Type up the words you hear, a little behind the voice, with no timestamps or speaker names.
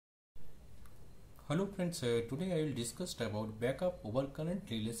Hello friends, today I will discuss about backup overcurrent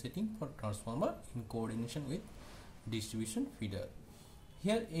relay setting for transformer in coordination with distribution feeder.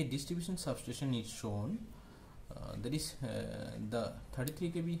 Here a distribution substation is shown. That is the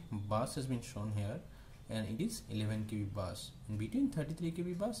 33 kV bus has been shown here, and it is 11 kV bus. In between 33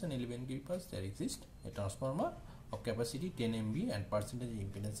 kV bus and 11 kV bus there exists a transformer of capacity 10 MV and percentage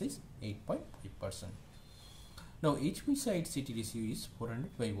impedance is 8.5%. Now HV side CT ratio is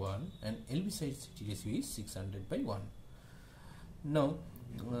 400 by 1 and LV side CT ratio is 600 by 1. Now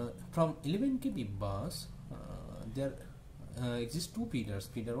from 11 kV bus there exist two feeders,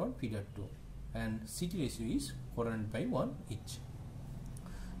 feeder 1, feeder 2, and CT ratio is 400 by 1 each.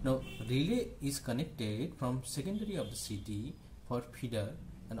 Now relay is connected from secondary of the CT for feeder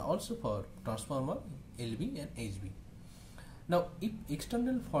and also for transformer LV and HV. Now if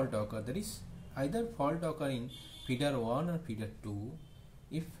external fault occur, that is either fault occur in feeder 1 or feeder 2,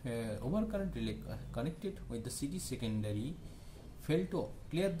 if overcurrent relay connected with the CT secondary fail to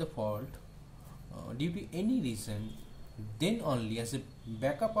clear the fault due to any reason, then only as a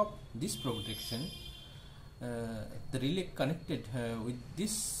backup of this protection the relay connected with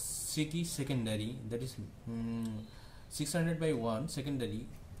this CT secondary, that is 600 by 1 secondary,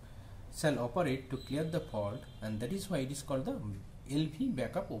 shall operate to clear the fault, and that is why it is called the LV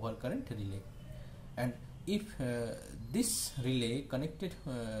backup overcurrent relay. And if this relay connected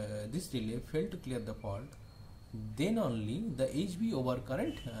this relay failed to clear the fault, then only the HV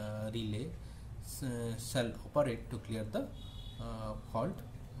overcurrent relay shall operate to clear the fault,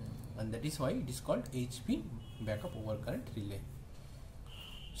 and that is why it is called HV backup overcurrent relay.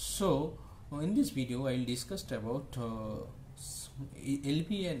 So in this video I will discuss about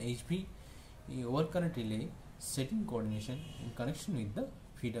LV and HV overcurrent relay setting coordination in connection with the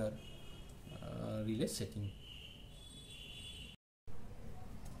feeder relay setting.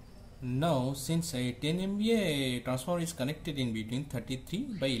 Now since a 10 MVA transformer is connected in between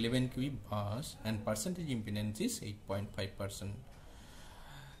 33 by 11 kV bus and percentage impedance is 8.5%,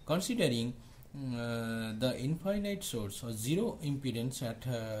 considering the infinite source or zero impedance at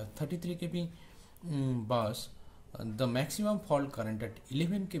 33 kV bus, the maximum fault current at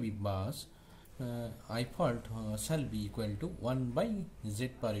 11 kV bus I fault shall be equal to 1 by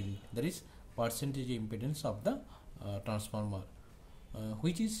Z per unit, that is percentage impedance of the transformer,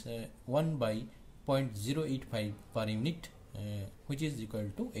 which is 1 by 0.085 per unit, which is equal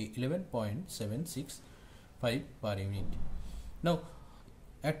to 11.765 per unit. Now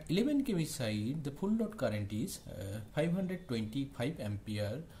at 11 kV side the full load current is 525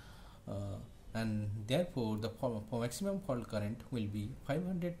 ampere, and therefore the maximum fault current will be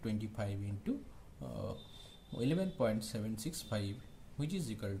 525 into 11.765, which is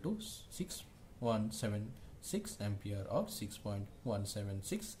equal to 6176 ampere or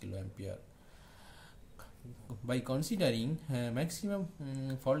 6.176 kiloampere. By considering maximum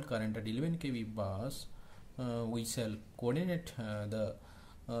fault current at 11 kV bus, we shall coordinate the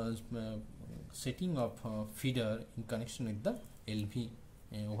setting of feeder in connection with the LV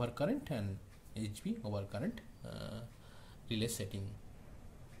overcurrent and HV overcurrent relay setting.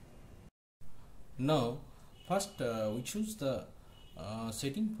 Now first we choose the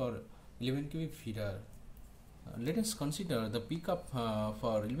setting for 11 kV feeder. Let us consider the pickup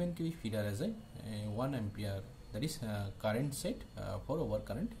for 11 kV feeder as a 1 ampere, that is current set for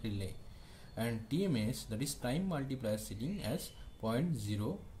overcurrent relay, and TMS, that is time multiplier setting, as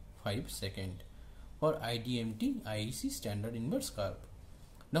 0.05 second for IDMT IEC standard inverse curve.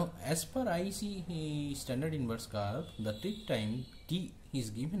 Now as per IEC standard inverse curve, the trip time T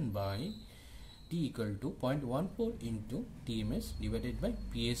is given by T equal to 0.14 into TMS divided by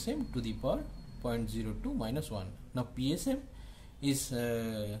PSM to the power 0.02 minus 1. Now PSM is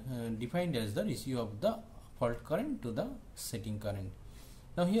defined as the ratio of the fault current to the setting current.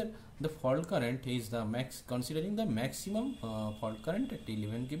 Now here the fault current is the considering the maximum fault current at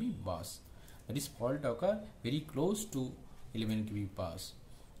 11 kV bus, that is fault occur very close to 11 kV bus,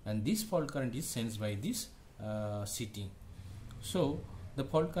 and this fault current is sensed by this CT. So the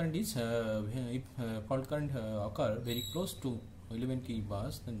fault current is if fault current occur very close to 11 kV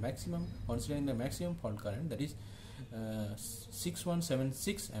bus, then maximum, considering the maximum fault current, that is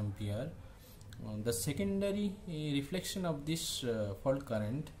 6176 ampere. The secondary reflection of this fault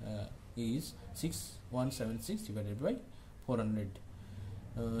current is 6176 divided by 400.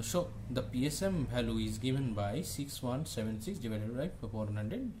 So the PSM value is given by 6176 divided by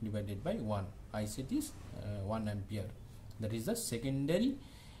 400 divided by 1. I set is 1 ampere. That is the secondary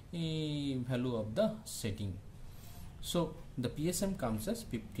value of the setting. So the PSM comes as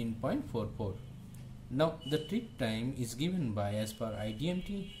 15.44. Now the trip time is given by, as per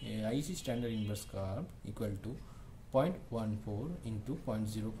IDMT IEC standard inverse curve, equal to 0.14 into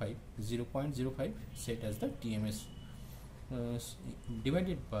 0.05, 0.05 set as the TMS,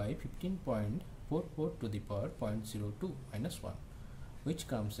 divided by 15.44 to the power 0.02 minus 1, which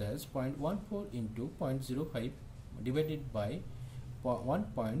comes as 0.14 into 0.05 divided by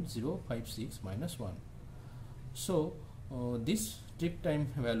 1.056 minus 1. So this trip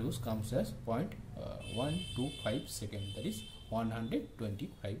time values comes as 0.125 second, that is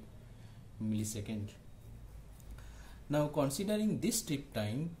 125 millisecond. Now considering this trip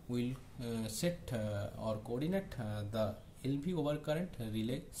time, we'll set or coordinate the LV overcurrent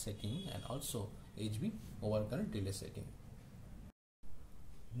relay setting and also HV overcurrent relay setting.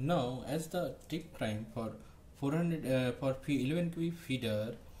 Now as the trip time for 400 for 11 kV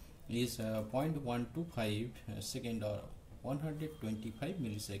feeder is 0.125 second or 125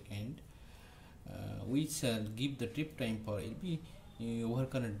 millisecond, we shall give the trip time for LV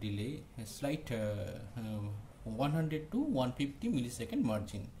overcurrent relay a slight 100 to 150 millisecond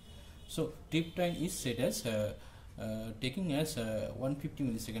margin. So trip time is set as taking as 150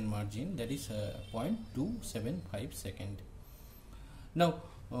 millisecond margin, that is 0.275 second. Now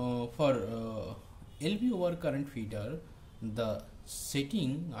for LV overcurrent feeder, the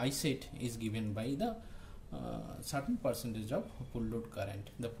setting I set is given by the certain percentage of full load current.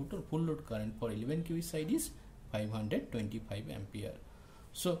 The full load current for 11 kV side is 525 ampere.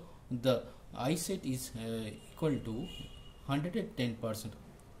 So the I set is equal to 110%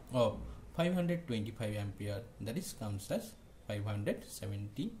 of 525 ampere, that is comes as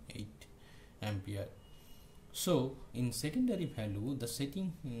 578 ampere. So in secondary value, the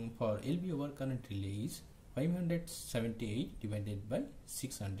setting for LV overcurrent relay is 578 divided by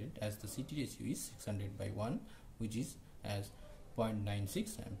 600, as the CT ratio is 600 by 1, which is as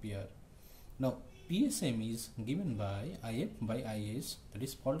 0.96 ampere. Now PSM is given by IF by IS, that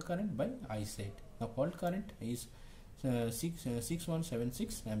is fault current by I set. Now fault current is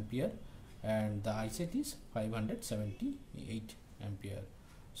 6176 ampere and the I set is 578 ampere.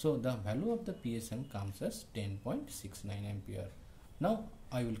 So the value of the PSM comes as 10.69 ampere. Now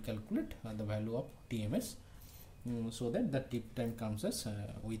I will calculate the value of TMS so that the trip time comes as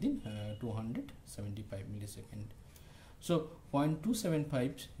within 275 millisecond. So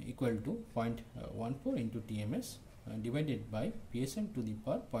 0.275 equal to 0.14 into TMS divided by PSM to the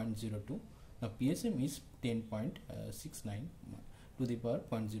power 0.02. Now PSM is 10.69 to the power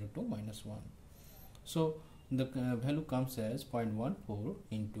 0.02 minus 1. So the value comes as 0.14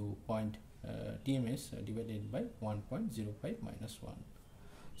 into TMS divided by 1.05 minus 1.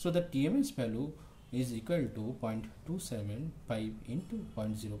 So the TMS value is equal to 0.275 into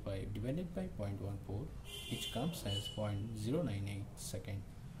 0.05 divided by 0.14, which comes as 0.098 second.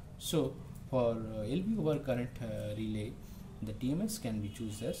 So for LV overcurrent relay, the TMS can be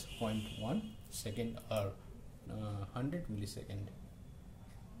chosen as 0.1 second or 100 millisecond.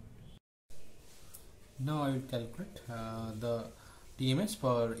 Now I will calculate the TMS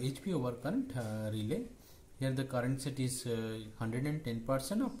for HP overcurrent relay. Here the current set is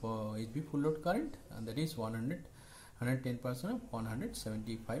 110% of HP full load current, and that is 110% of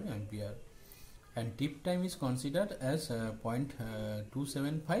 175 ampere. And trip time is considered as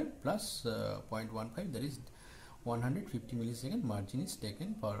 0.275 plus 0.15, that is 150 millisecond margin is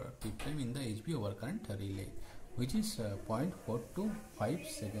taken for trip time in the HP overcurrent relay, which is 0.425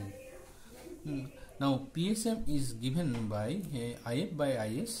 second. Now PSM is given by IF by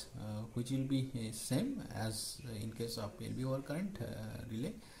IS, which will be same as in case of LV overcurrent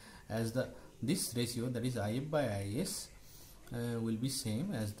relay, as this ratio, that is IF by IS, will be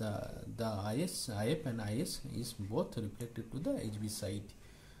same as the IF and IS is both reflected to the HV side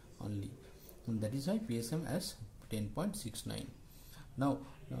only, and that is why PSM as 10.69. Now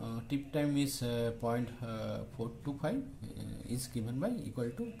trip time is 0.425 is given by equal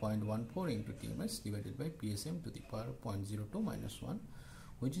to 0.14 into TMS divided by PSM to the power 0.02 minus 1,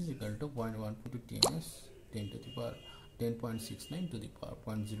 which is equal to 0.14 to TMS 10 to the power 10.69 to the power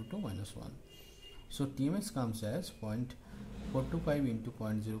 0.02 minus 1. So TMS comes as 0.425 into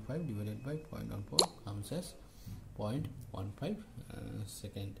 0.05 divided by 0.14 comes as 0.15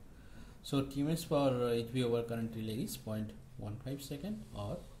 second. So TMS for HV overcurrent relay is 0.15 second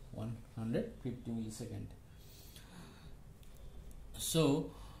or 150 millisecond.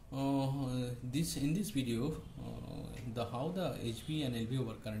 So in this video, how the HV and LV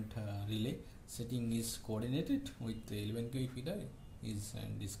overcurrent relay setting is coordinated with the 11 kV feeder is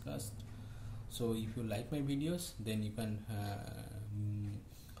discussed. So if you like my videos, then you can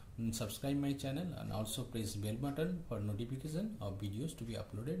subscribe my channel and also press bell button for notification of videos to be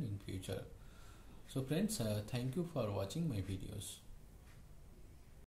uploaded in future. So friends, thank you for watching my videos.